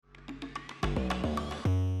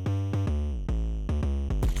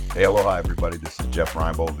Hey, aloha, everybody. This is Jeff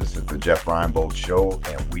Reinebold. This is the Jeff Reinebold Show,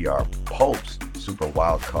 and we are post Super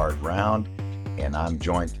Wild Card Round. And I'm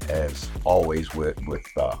joined, as always, with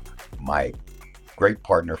my great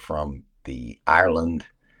partner from the Ireland.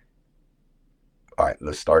 All right,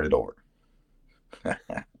 let's start it over.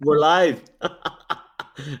 We're live.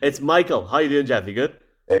 It's Michael. How you doing, Jeff? You good?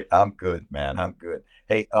 Hey, I'm good, man. I'm good.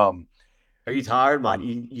 Hey, Are you tired, I,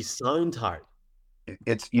 man? You sound tired.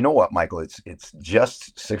 it's you know what, Michael? It's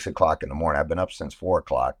just 6 o'clock in the morning. I've been up since 4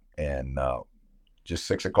 o'clock, and just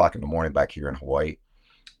 6 o'clock in the morning back here in Hawaii.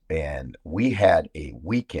 And we had a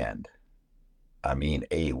weekend. I mean,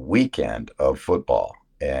 a weekend of football.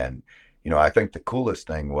 And, I think the coolest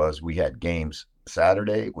thing was we had games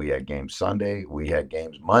Saturday, we had games Sunday, we had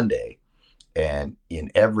games Monday. And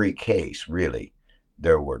in every case, really,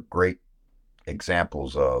 there were great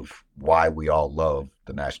examples of why we all love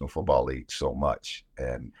the National Football League so much.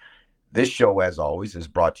 And this show, as always, is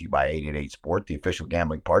brought to you by 888 Sport, the official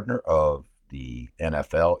gambling partner of the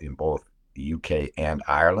NFL in both the UK and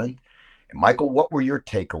Ireland. And Michael, what were your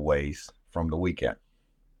takeaways from the weekend?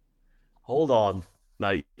 Hold on.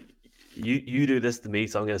 Now, you do this to me,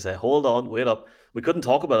 so I'm going to say, hold on, wait up. We couldn't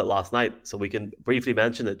talk about it last night, so we can briefly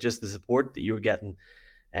mention it. Just the support that you were getting,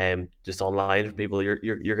 just online for people. You're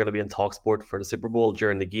going to be in TalkSport for the Super Bowl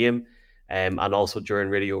during the game, and also during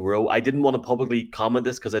Radio Row. I didn't want to publicly comment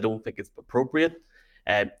this because I don't think it's appropriate.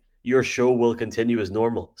 Um, your show will continue as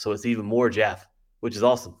normal, so it's even more Jeff, which is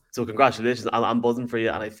awesome. So congratulations. I'm buzzing for you,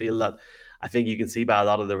 and I think you can see by a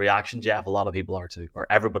lot of the reaction, Jeff. A lot of people are too, or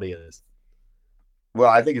everybody is. Well,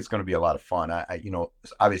 I think it's going to be a lot of fun.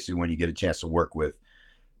 Obviously, when you get a chance to work with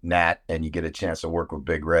Nat and you get a chance to work with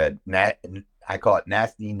Big Red, Nat, I call it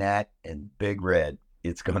Nasty Nat and Big Red.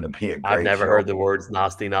 It's going to be a I've great never show. heard the words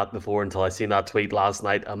nasty nut before until I seen that tweet last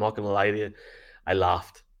night. I'm not going to lie to you. I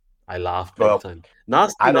laughed. I laughed big Well, time.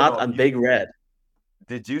 Nasty I don't nut know if and you big red.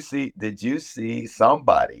 did you see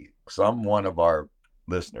somebody, some one of our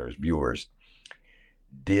listeners, viewers,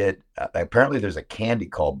 did apparently there's a candy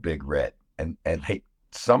called Big Red, and they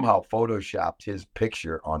somehow photoshopped his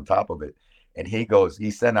picture on top of it, and he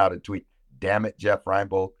sent out a tweet, "Damn it, Jeff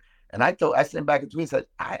Reinebold," and I sent back a tweet, said,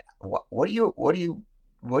 what are you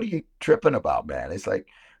tripping about, man? It's like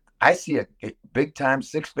I see a big time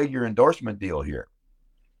 6-figure endorsement deal here.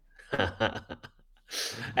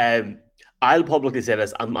 um, I'll publicly say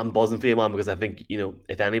this. I'm buzzing for you, man, because I think,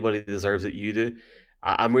 if anybody deserves it, you do.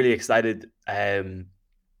 I'm really excited.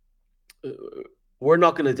 We're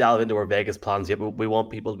not going to delve into our Vegas plans yet, but we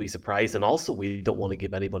want people to be surprised. And also, we don't want to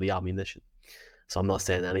give anybody ammunition. So I'm not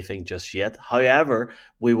saying anything just yet. However,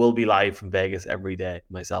 we will be live from Vegas every day,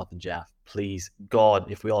 myself and Jeff. Please,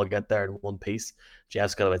 God, if we all get there in one piece.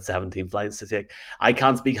 Jeff's got about 17 flights to take. I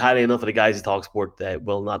can't speak highly enough of the guys who talk sport.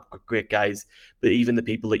 Will not great guys, but even the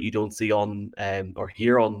people that you don't see on or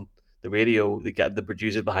hear on the radio, the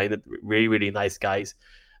producers behind it, really, really nice guys.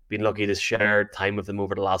 Been lucky to share time with them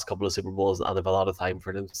over the last couple of Super Bowls and have a lot of time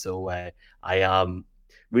for them. So I am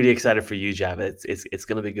really excited for you, Jeff. It's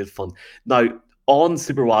going to be good fun. Now, on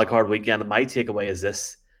Super Wildcard weekend, my takeaway is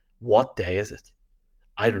this: what day is it?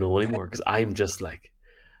 I don't know anymore because I'm just like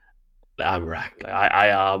I'm wrecked. Like, I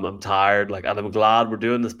am. I'm tired. Like, and I'm glad we're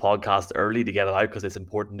doing this podcast early to get it out because it's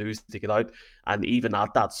important news to get out. And even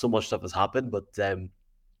at that, so much stuff has happened. But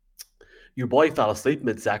your boy fell asleep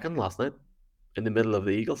mid-second last night in the middle of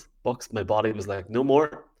the Eagles Bucs. My body was like, no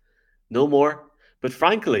more, no more. But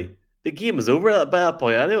frankly, the game was over at that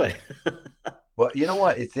point anyway. Well, you know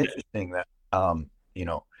what? It's interesting that you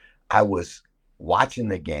know, I was watching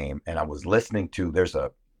the game and I was listening to there's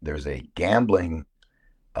a gambling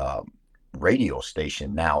um, radio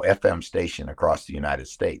station now, FM station across the United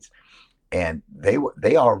States, and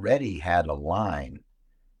they already had a line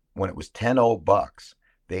when it was 10-0 Bucks.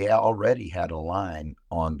 They already had a line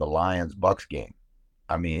on the Lions Bucks game.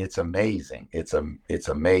 I mean, it's amazing. It's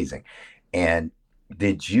amazing. And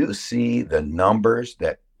did you see the numbers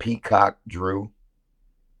that Peacock drew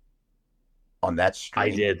on that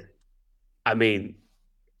I stream? did. I mean,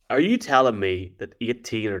 are you telling me that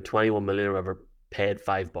 18 or 21 million or whatever paid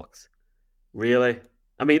 $5? Really?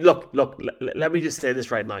 I mean, look. Let me just say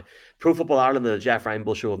this right now. Pro Football Ireland and the Jeff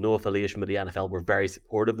Reinebold Show have no affiliation with the NFL. We're very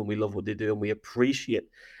supportive and we love what they do and we appreciate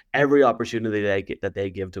every opportunity that they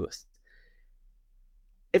give to us.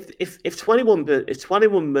 If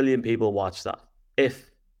 21 million people watch that,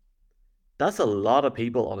 if that's a lot of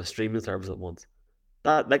people on a streaming service at once.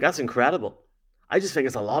 That's incredible. I just think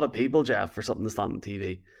it's a lot of people, Jeff, for something that's on TV.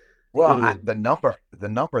 You know Well, what I mean? the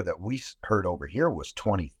number that we heard over here was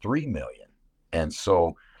 23 million. And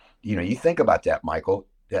so, you think about that, Michael,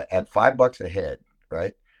 at $5 a head,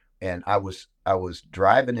 right? And I was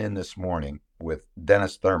driving in this morning with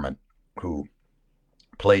Dennis Thurman, who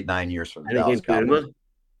played 9 years for the Dallas Anything Cowboys Puma?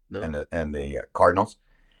 No. and the Cardinals,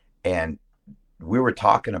 and we were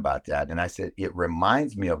talking about that, and I said it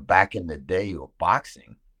reminds me of back in the day of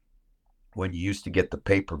boxing when you used to get the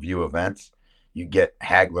pay-per-view events. You get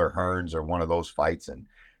Hagler Hearns or one of those fights, and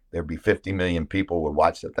there'd be 50 million people would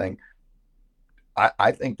watch the thing.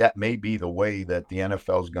 I think that may be the way that the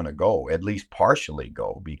NFL is going to go, at least partially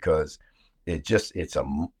go, because it's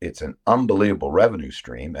an unbelievable revenue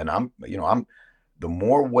stream, and I'm the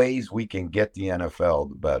more ways we can get the NFL,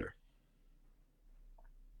 the better.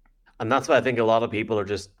 And that's why I think a lot of people are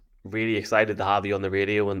just really excited to have you on the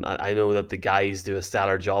radio. And I know that the guys do a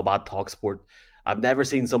stellar job at Talksport. I've never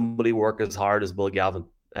seen somebody work as hard as Bill Gavin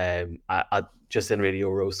just in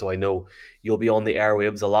Radio Row. So I know you'll be on the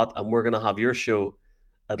airwaves a lot, and we're going to have your show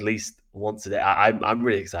at least once a day. I'm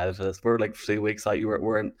really excited for this. We're like 3 weeks out.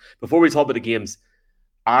 We're in, before we talk about the games,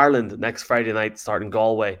 Ireland next Friday night starting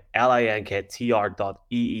Galway, linktr.ee/NFL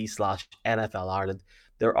Ireland.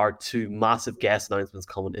 There are two massive guest announcements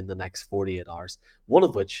coming in the next 48 hours, one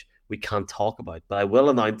of which we can't talk about, but I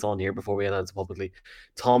will announce on here before we announce publicly.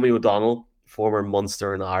 Tommy O'Donnell, former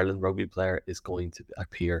Munster and Ireland rugby player, is going to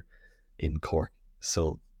appear in Cork.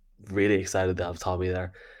 So really excited to have Tommy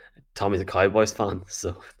there. Tommy's a Cowboys fan,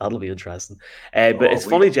 so that'll be interesting. But it's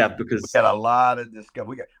funny, Jeff, We because got a lot of discuss.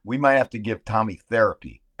 We might have to give Tommy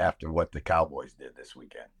therapy after what the Cowboys did this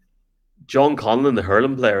weekend. John Conlon, the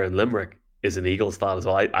hurling player in Limerick, is an Eagles fan as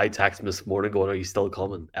well. I texted him this morning going, "Are you still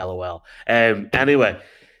coming?" LOL. Anyway,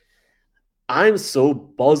 I'm so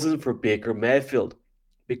buzzing for Baker Mayfield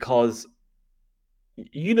because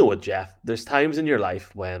you know what, Jeff? There's times in your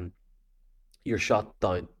life when you're shut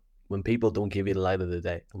down, when people don't give you the light of the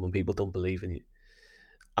day, and when people don't believe in you.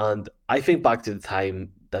 And I think back to the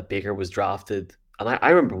time that Baker was drafted, and I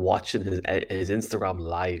remember watching his Instagram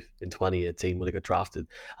live in 2018 when he got drafted,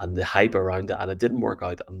 and the hype around it, and it didn't work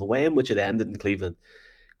out. And the way in which it ended in Cleveland,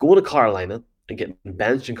 going to Carolina and getting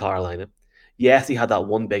benched in Carolina. Yes, he had that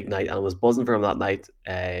one big night, and I was buzzing for him that night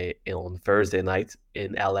on Thursday night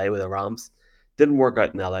in LA with the Rams. Didn't work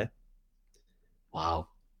out in LA. Wow,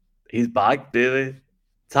 he's back, baby.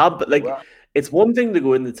 Tampa, Well, it's one thing to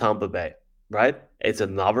go into Tampa Bay, right? It's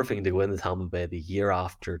another thing to go into Tampa Bay the year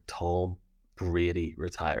after Tom Brady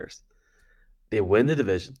retires. They win the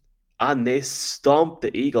division and they stomp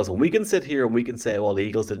the Eagles. And we can sit here and we can say, well, the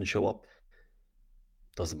Eagles didn't show up.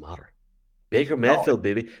 Doesn't matter. Baker no, Mayfield,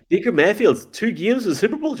 baby. Baker Mayfield's 2 games to the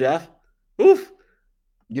Super Bowl, Jeff. Oof.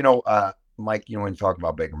 Mike, when you talk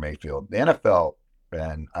about Baker Mayfield, the NFL,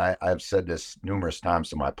 and I've said this numerous times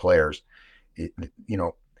to my players, it, you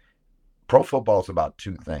know, pro football is about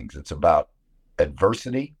two things. It's about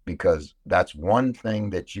adversity, because that's one thing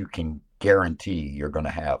that you can guarantee you're going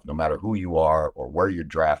to have, no matter who you are or where you're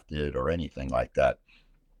drafted or anything like that.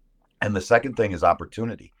 And the second thing is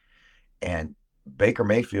opportunity. And Baker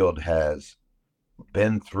Mayfield has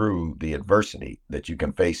been through the adversity that you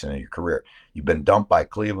can face in your career. You've been dumped by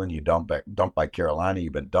Cleveland, dumped by Carolina,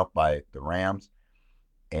 you've been dumped by the Rams,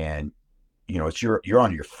 and it's you're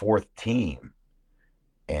on your fourth team,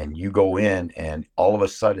 and you go in, and all of a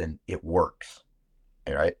sudden it works,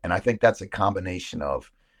 right? And I think that's a combination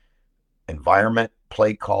of environment,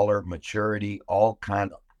 play caller, maturity, all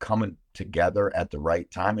kind of coming together at the right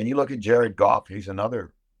time. And you look at Jared Goff; he's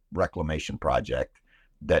another reclamation project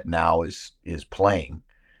that now is playing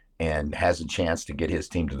and has a chance to get his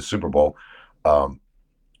team to the Super Bowl.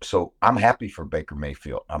 So I'm happy for Baker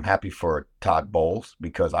Mayfield. I'm happy for Todd Bowles,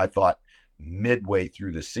 because I thought midway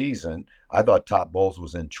through the season, I thought Todd Bowles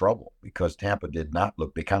was in trouble because Tampa did not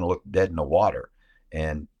look, they kind of looked dead in the water.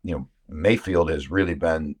 And, Mayfield has really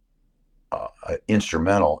been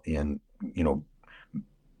instrumental in,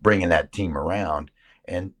 bringing that team around.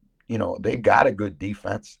 And, they got a good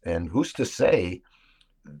defense. And who's to say,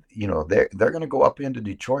 they're going to go up into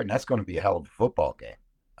Detroit, and that's going to be a hell of a football game.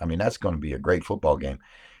 I mean, that's going to be a great football game.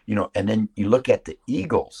 And then you look at the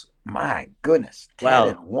Eagles. My goodness,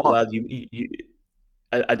 10-1. Well, I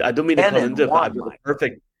don't mean to cut into it, but I've got the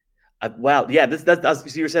perfect. Yeah, that's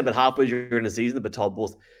what you were saying. But halfway during the season, but Todd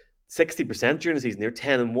Bowles, 60% during the season, they're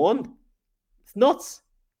 10-1. It's nuts.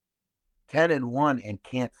 10-1 and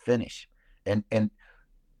can't finish, and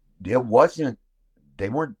it wasn't. They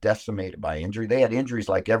weren't decimated by injury. They had injuries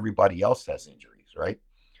like everybody else has injuries, right?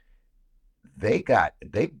 They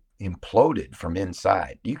imploded from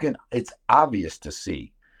inside. It's obvious to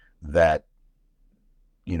see that,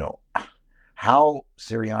 how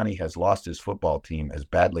Sirianni has lost his football team as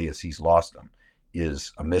badly as he's lost them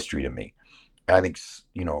is a mystery to me. I think,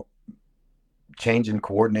 changing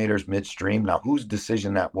coordinators midstream. Now, whose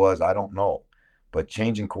decision that was, I don't know. But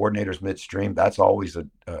changing coordinators midstream, that's always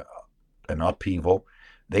an upheaval.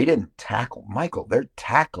 They didn't tackle. Michael, their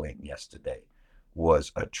tackling yesterday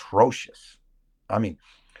was atrocious. I mean,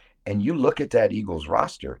 and you look at that Eagles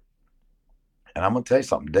roster, and I'm going to tell you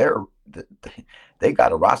something. They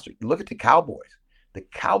got a roster. Look at the Cowboys. The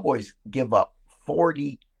Cowboys give up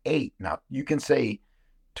 48. Now, you can say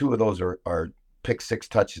two of those are pick six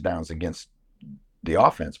touchdowns against the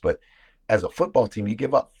offense, but as a football team, you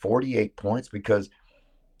give up 48 points because,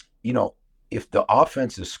 if the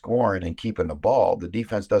offense is scoring and keeping the ball, the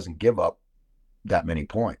defense doesn't give up that many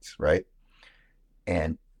points, right?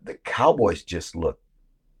 And the Cowboys just looked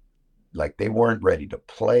like they weren't ready to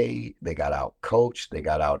play. They got out coached, they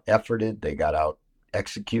got out efforted, they got out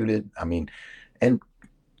executed. I mean, and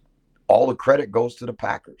all the credit goes to the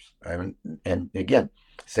Packers. I mean, and again,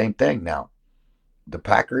 same thing now. The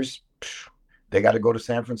Packers, they got to go to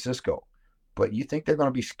San Francisco. But you think they're going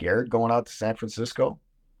to be scared going out to San Francisco?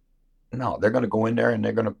 No, they're going to go in there and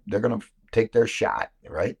they're going to take their shot,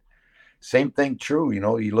 right? Same thing true.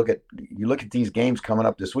 You look at these games coming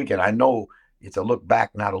up this weekend. I know it's a look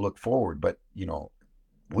back, not a look forward, but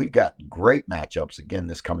we've got great matchups again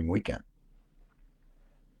this coming weekend.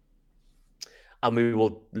 And we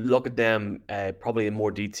will look at them probably in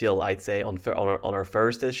more detail, I'd say, on our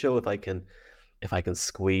Thursday show, if I can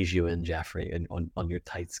squeeze you in, Jeffrey, on your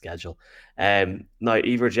tight schedule. Now,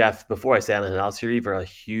 Eva, Jeff, before I say anything else, you're either a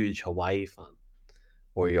huge Hawaii fan,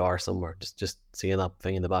 or you are somewhere. Just seeing that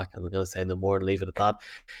thing in the back. I'm going to say no more and leave it at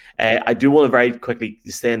that. I do want to very quickly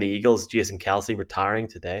stay in the Eagles. Jason Kielce retiring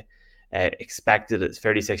today. Expected at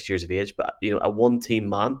 36 years of age, but a one-team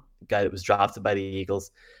man, guy that was drafted by the Eagles,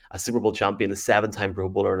 a Super Bowl champion, a 7-time Pro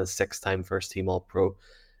Bowler, and a 6-time first-team All-Pro.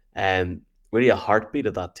 Really a heartbeat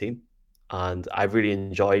of that team. And I've really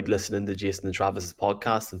enjoyed listening to Jason and Travis's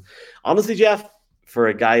podcast. And honestly, Jeff, for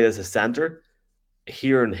a guy that's a center,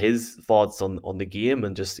 hearing his thoughts on the game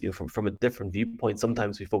and just from a different viewpoint,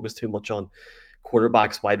 sometimes we focus too much on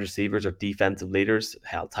quarterbacks, wide receivers, or defensive leaders,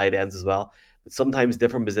 hell, tight ends as well. But sometimes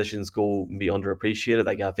different positions go and be underappreciated.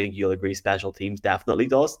 Like, I think you'll agree, special teams definitely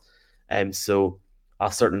does. So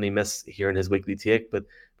I'll certainly miss hearing his weekly take, but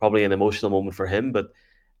probably an emotional moment for him. But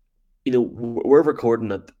we're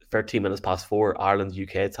recording at 13 minutes past 4 Ireland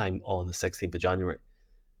UK time on the 16th of January.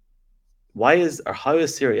 How is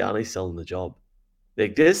Sirianni still in the job?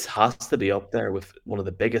 Like, this has to be up there with one of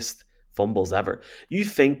the biggest fumbles ever. You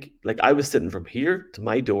think, like, I was sitting from here to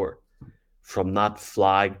my door from that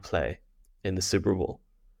flag play in the Super Bowl.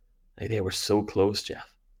 Like, they were so close,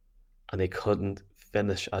 Jeff, and they couldn't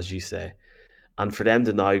finish, as you say. And for them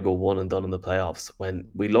to now go one and done in the playoffs, when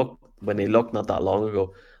they looked not that long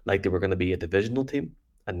ago like they were going to be a divisional team,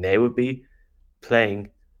 and they would be playing.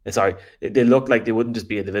 Sorry, they looked like they wouldn't just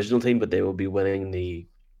be a divisional team, but they would be winning the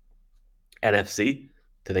NFC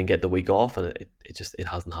to then get the week off, and it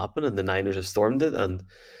hasn't happened. And the Niners have stormed it, and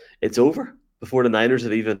it's over before the Niners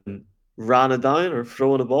have even ran it down or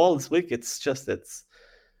thrown a ball this week. It's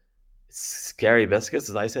scary biscuits,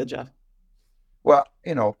 as I said, Jeff. Well,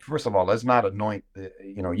 first of all, let's not anoint.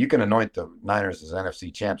 You can anoint the Niners as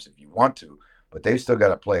NFC champs if you want to, but they've still got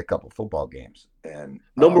to play a couple football games. And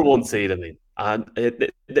number one seed, I mean, and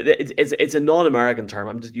it's a non-American term.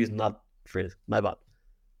 I'm just using that phrase. My bad.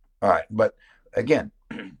 All right, but again,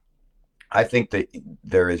 I think that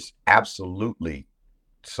there is absolutely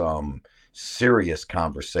some serious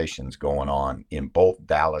conversations going on in both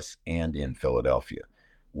Dallas and in Philadelphia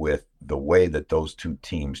with the way that those two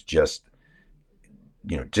teams just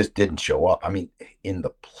didn't show up. I mean, in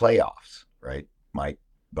the playoffs, right, Mike?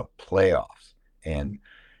 The playoffs. And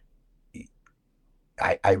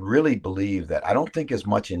I really believe that, I don't think as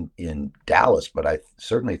much in Dallas, but I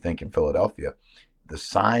certainly think in Philadelphia, the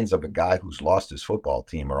signs of a guy who's lost his football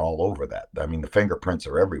team are all over that. I mean, the fingerprints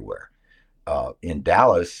are everywhere. In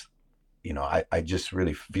Dallas, I just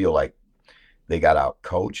really feel like they got out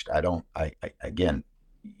coached. Again,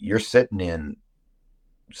 you're sitting in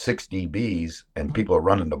 6 DBs and people are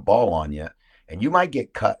running the ball on you, and you might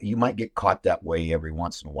get caught that way every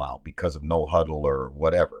once in a while because of no huddle or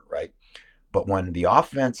whatever, right? But when the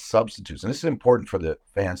offense substitutes, and this is important for the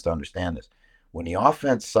fans to understand this, when the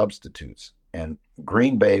offense substitutes, and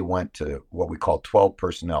Green Bay went to what we call 12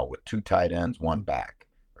 personnel with 2 tight ends, 1 back,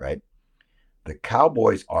 right? The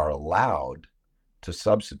Cowboys are allowed to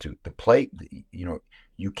substitute. The play,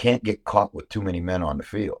 you can't get caught with too many men on the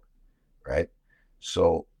field, right?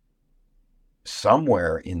 So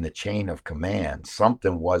somewhere in the chain of command,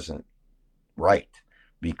 something wasn't right,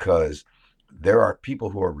 because there are people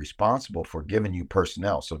who are responsible for giving you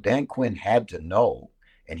personnel. So Dan Quinn had to know,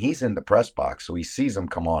 and he's in the press box, so he sees them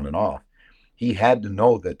come on and off. He had to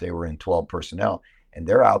know that they were in 12 personnel, and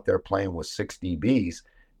they're out there playing with 6 DBs,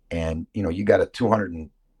 and you got a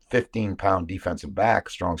 215-pound defensive back,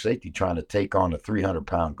 strong safety, trying to take on a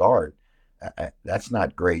 300-pound guard. That's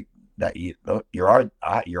not great. Your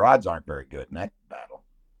odds aren't very good in that battle.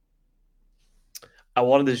 I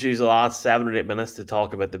wanted to use the last 7 or 8 minutes to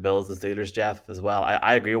talk about the Bills and Steelers, Jeff, as well.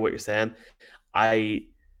 I agree with what you're saying.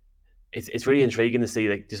 It's really intriguing to see,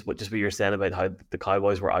 like, just what you're saying about how the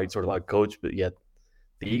Cowboys were out, sort of out coached, but yet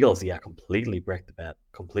the Eagles, completely bricked the bet,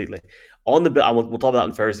 completely. On the we'll talk about that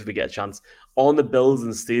in first if we get a chance. On the Bills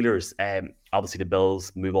and Steelers, obviously the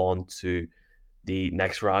Bills move on to the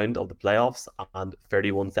next round of the playoffs and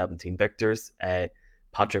 31-17 victors.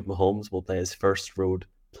 Patrick Mahomes will play his first road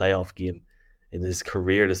playoff game in his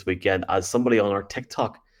career this weekend. As somebody on our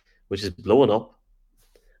TikTok, which is blowing up,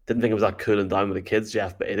 didn't think it was that cooling down with the kids,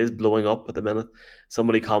 Jeff, but it is blowing up at the minute.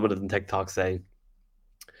 Somebody commented on TikTok saying,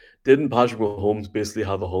 didn't Patrick Mahomes basically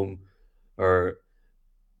have a home? Or,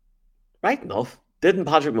 right enough, didn't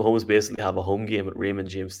Patrick Mahomes basically have a home game at Raymond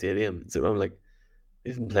James Stadium? So I'm like,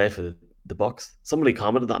 he didn't play for the Bucs. Somebody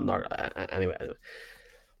commented that in our, anyway.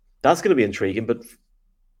 That's going to be intriguing, but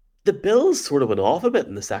the Bills sort of went off a bit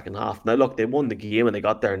in the second half. Now, look, they won the game and they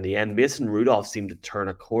got there in the end. Mason Rudolph seemed to turn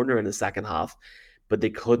a corner in the second half, but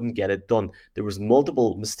they couldn't get it done. There was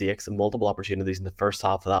multiple mistakes and multiple opportunities in the first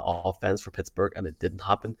half of that offense for Pittsburgh, and it didn't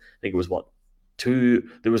happen. I think it was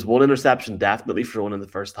there was one interception definitely thrown in the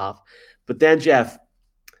first half. But then, Jeff,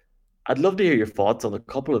 I'd love to hear your thoughts on a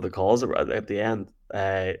couple of the calls at the end.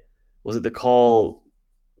 Was it the call?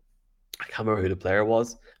 I can't remember who the player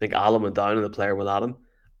was. I think Allen went down and the player went at him.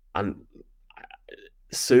 And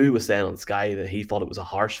Sue was saying on Sky that he thought it was a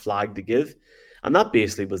harsh flag to give. And that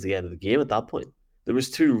basically was the end of the game at that point. There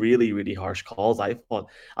was two really, really harsh calls, I thought.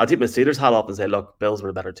 I'll take my Steelers hat off and say, look, Bills were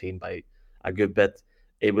a better team by a good bit.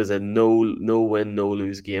 It was a no win, no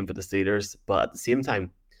lose game for the Steelers. But at the same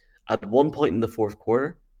time, at one point in the fourth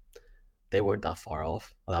quarter, they weren't that far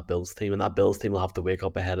off of that Bills team. And that Bills team will have to wake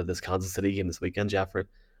up ahead of this Kansas City game this weekend, Jeffrey.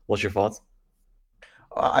 What's your thoughts?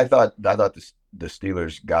 I thought the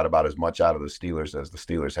Steelers got about as much out of the Steelers as the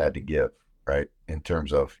Steelers had to give, right? In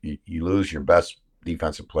terms of you lose your best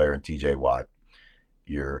defensive player in TJ Watt.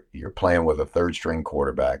 You're playing with a third string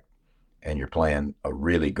quarterback, and you're playing a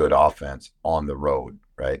really good offense on the road,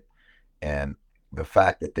 right? And the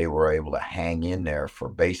fact that they were able to hang in there for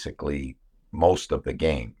basically most of the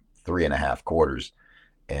game, 3.5 quarters,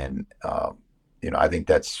 and I think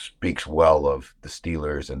that speaks well of the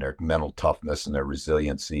Steelers and their mental toughness and their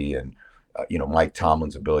resiliency, and Mike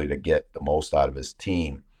Tomlin's ability to get the most out of his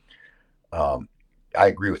team. I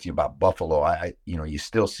agree with you about Buffalo. You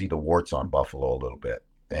still see the warts on Buffalo a little bit,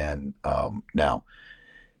 and now,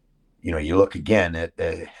 you look again at,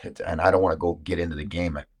 and I don't want to go get into the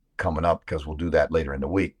game coming up because we'll do that later in the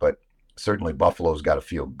week, but certainly Buffalo's got to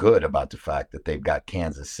feel good about the fact that they've got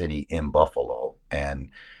Kansas City in Buffalo, and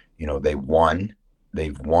they won.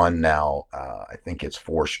 They've won now. I think it's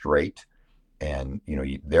 4 straight, and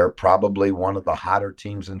they're probably one of the hotter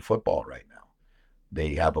teams in football right now.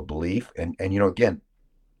 They have a belief, and again,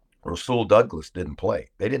 Rasul Douglas didn't play.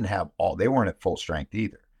 They weren't at full strength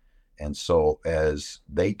either. And so as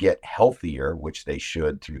they get healthier, which they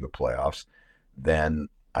should through the playoffs, then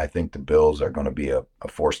I think the Bills are going to be a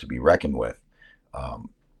force to be reckoned with.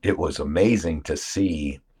 It was amazing to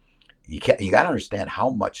see. You got to understand how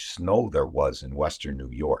much snow there was in Western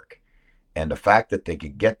New York, and the fact that they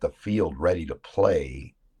could get the field ready to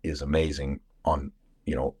play is amazing on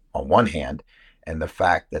one hand, and the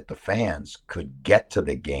fact that the fans could get to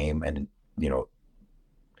the game and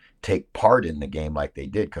take part in the game like they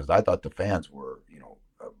did, because I thought the fans were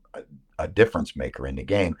a difference maker in the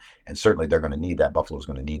game, and certainly they're going to need that. Buffalo's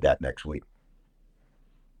going to need that next week.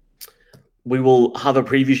 We will have a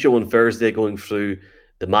preview show on Thursday going through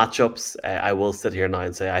the matchups. I will sit here now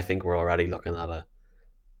and say I think we're already looking at a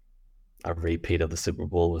repeat of the Super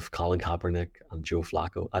Bowl with Colin Kaepernick and Joe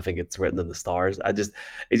Flacco. I think it's written in the stars.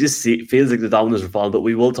 It feels like the dominoes are falling, but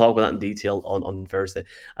we will talk about that in detail on Thursday.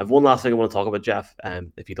 I have one last thing I want to talk about, Jeff,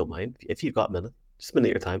 if you don't mind, if you've got a minute, just a minute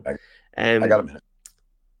of your time. I got a minute.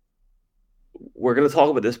 We're going to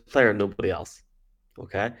talk about this player and nobody else.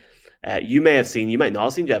 Okay. You might not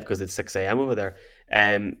have seen, Jeff, because it's 6 a.m. over there.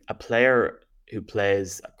 A player who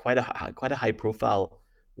plays quite a high profile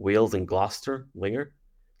Wales and Gloucester winger,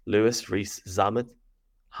 Lewis Rees-Zammit,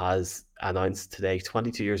 has announced today,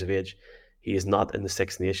 22 years of age, he is not in the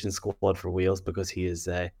Six Nations squad for Wales because he is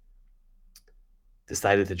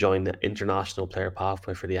decided to join the international player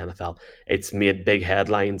pathway for the NFL. It's made big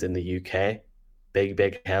headlines in the UK,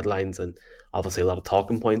 big headlines, and obviously a lot of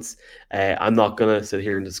talking points. I'm not going to sit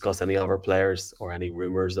here and discuss any other players or any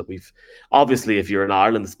rumours that we've. Obviously, if you're in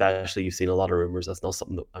Ireland, especially, you've seen a lot of rumours. That's not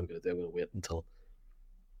something that I'm going to do. I'm going to wait until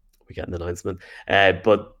we get an announcement.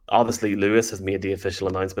 But obviously, Lewis has made the official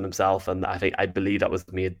announcement himself, and I believe that was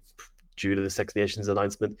made due to the Six Nations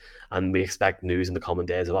announcement, and we expect news in the coming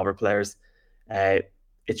days of other players. It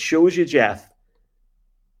shows you, Jeff,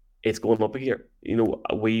 it's going up a gear. You know,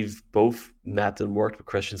 we've both met and worked with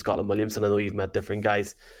Christian Scotland Williamson. I know you've met different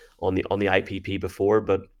guys on the IPP before,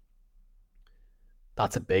 but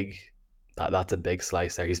that's a big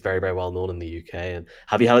slice there. He's very, very well known in the UK. And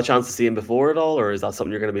have you had a chance to see him before at all, or is that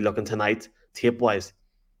something you're going to be looking tonight, tape wise?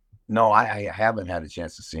 No, I haven't had a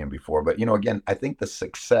chance to see him before. But, again, I think the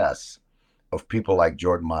success of people like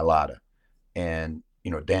Jordan Mailata and,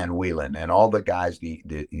 Dan Whelan and all the guys,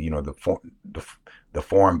 the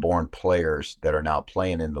foreign-born players that are now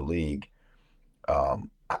playing in the league,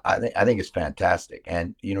 I think it's fantastic.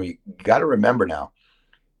 And, you got to remember now,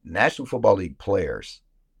 National Football League players,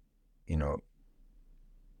 and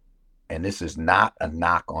this is not a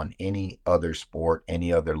knock on any other sport,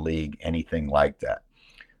 any other league, anything like that.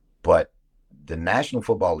 But the National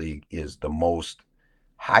Football League is the most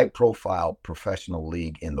high-profile professional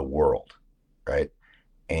league in the world, right?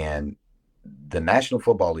 And the National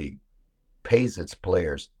Football League pays its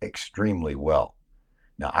players extremely well.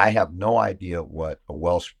 Now, I have no idea what a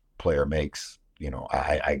Welsh player makes.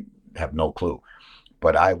 I have no clue.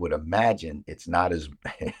 But I would imagine it's not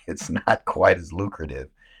quite as lucrative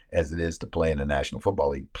as it is to play in the National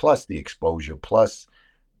Football League, plus the exposure, plus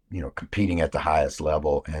competing at the highest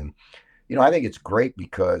level. And, I think it's great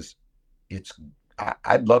because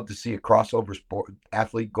I'd love to see a crossover sport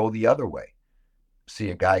athlete go the other way.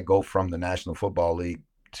 See a guy go from the National Football League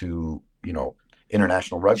to,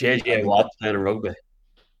 international rugby. JJ Watt playing rugby.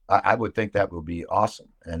 I would think that would be awesome.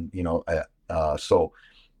 And, so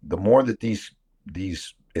the more that these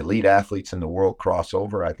elite athletes in the world cross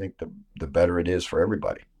over, I think the better it is for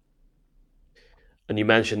everybody. And you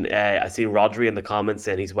mentioned, I seen Rodri in the comments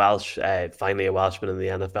saying he's Welsh, finally a Welshman in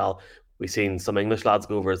the NFL. We've seen some English lads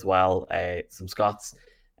go over as well, some Scots.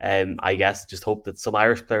 I guess just hope that some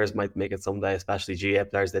Irish players might make it someday, especially GA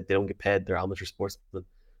players that they don't get paid. They're amateur sportsmen.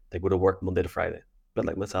 They go to work Monday to Friday, a bit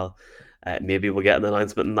like myself. Maybe we'll get an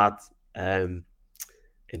announcement on that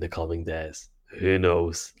in the coming days. Who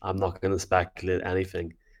knows? I'm not going to speculate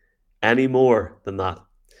anything any more than that.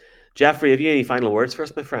 Jeffrey, have you any final words for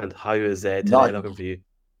us, my friend? How is today looking for you?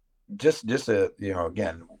 Just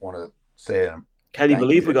again, want to say, can you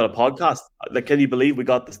believe we got a podcast? Like, can you believe we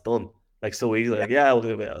got this done? Like, so easily. Like, yeah, we'll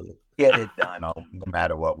do it. Get it done. No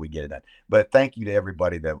matter what, we get it done. But thank you to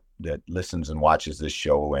everybody that listens and watches this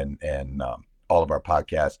show and all of our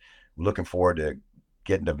podcasts. We're looking forward to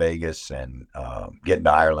getting to Vegas and getting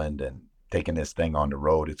to Ireland and taking this thing on the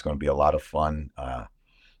road. It's going to be a lot of fun.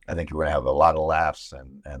 I think we're going to have a lot of laughs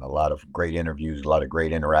and a lot of great interviews, a lot of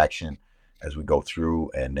great interaction as we go through.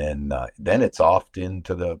 And then it's off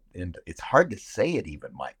into it's hard to say it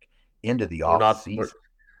even, Mike, into the off season.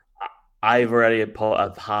 I've already at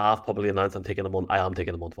half publicly announced I am taking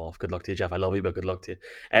a month off. Good luck to you, Jeff. I love you, but good luck to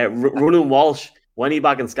you. Ronan Walsh, when are you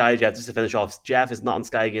back on Sky, Jeff? Just to finish off, Jeff is not on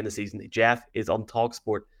Sky again this season. Jeff is on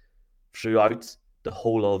TalkSport throughout the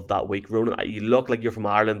whole of that week. Ronan, you look like you're from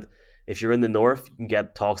Ireland. If you're in the north, you can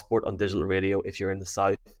get TalkSport on digital radio. If you're in the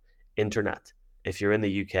south, internet. If you're in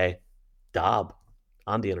the UK, DAB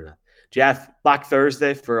on the internet. Jeff, back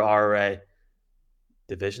Thursday for our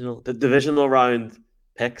divisional round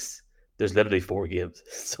picks. There's literally 4 games,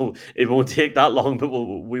 so it won't take that long, but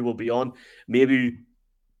we will be on. Maybe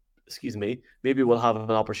we'll have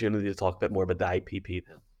an opportunity to talk a bit more about the IPP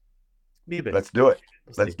then. Maybe. Let's do it.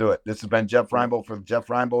 Let's do it. This has been Jeff Reinebold from Jeff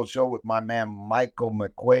Reinebold Show with my man Michael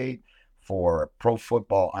McQuaid for Pro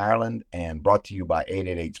Football Ireland, and brought to you by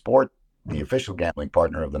 888 Sport, the official gambling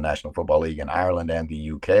partner of the National Football League in Ireland and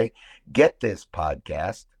the UK. Get this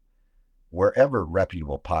podcast wherever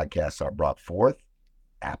reputable podcasts are brought forth: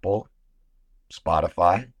 Apple,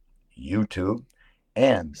 Spotify, YouTube,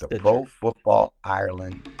 and the Pro Football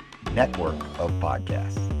Ireland network of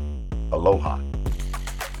podcasts. Aloha.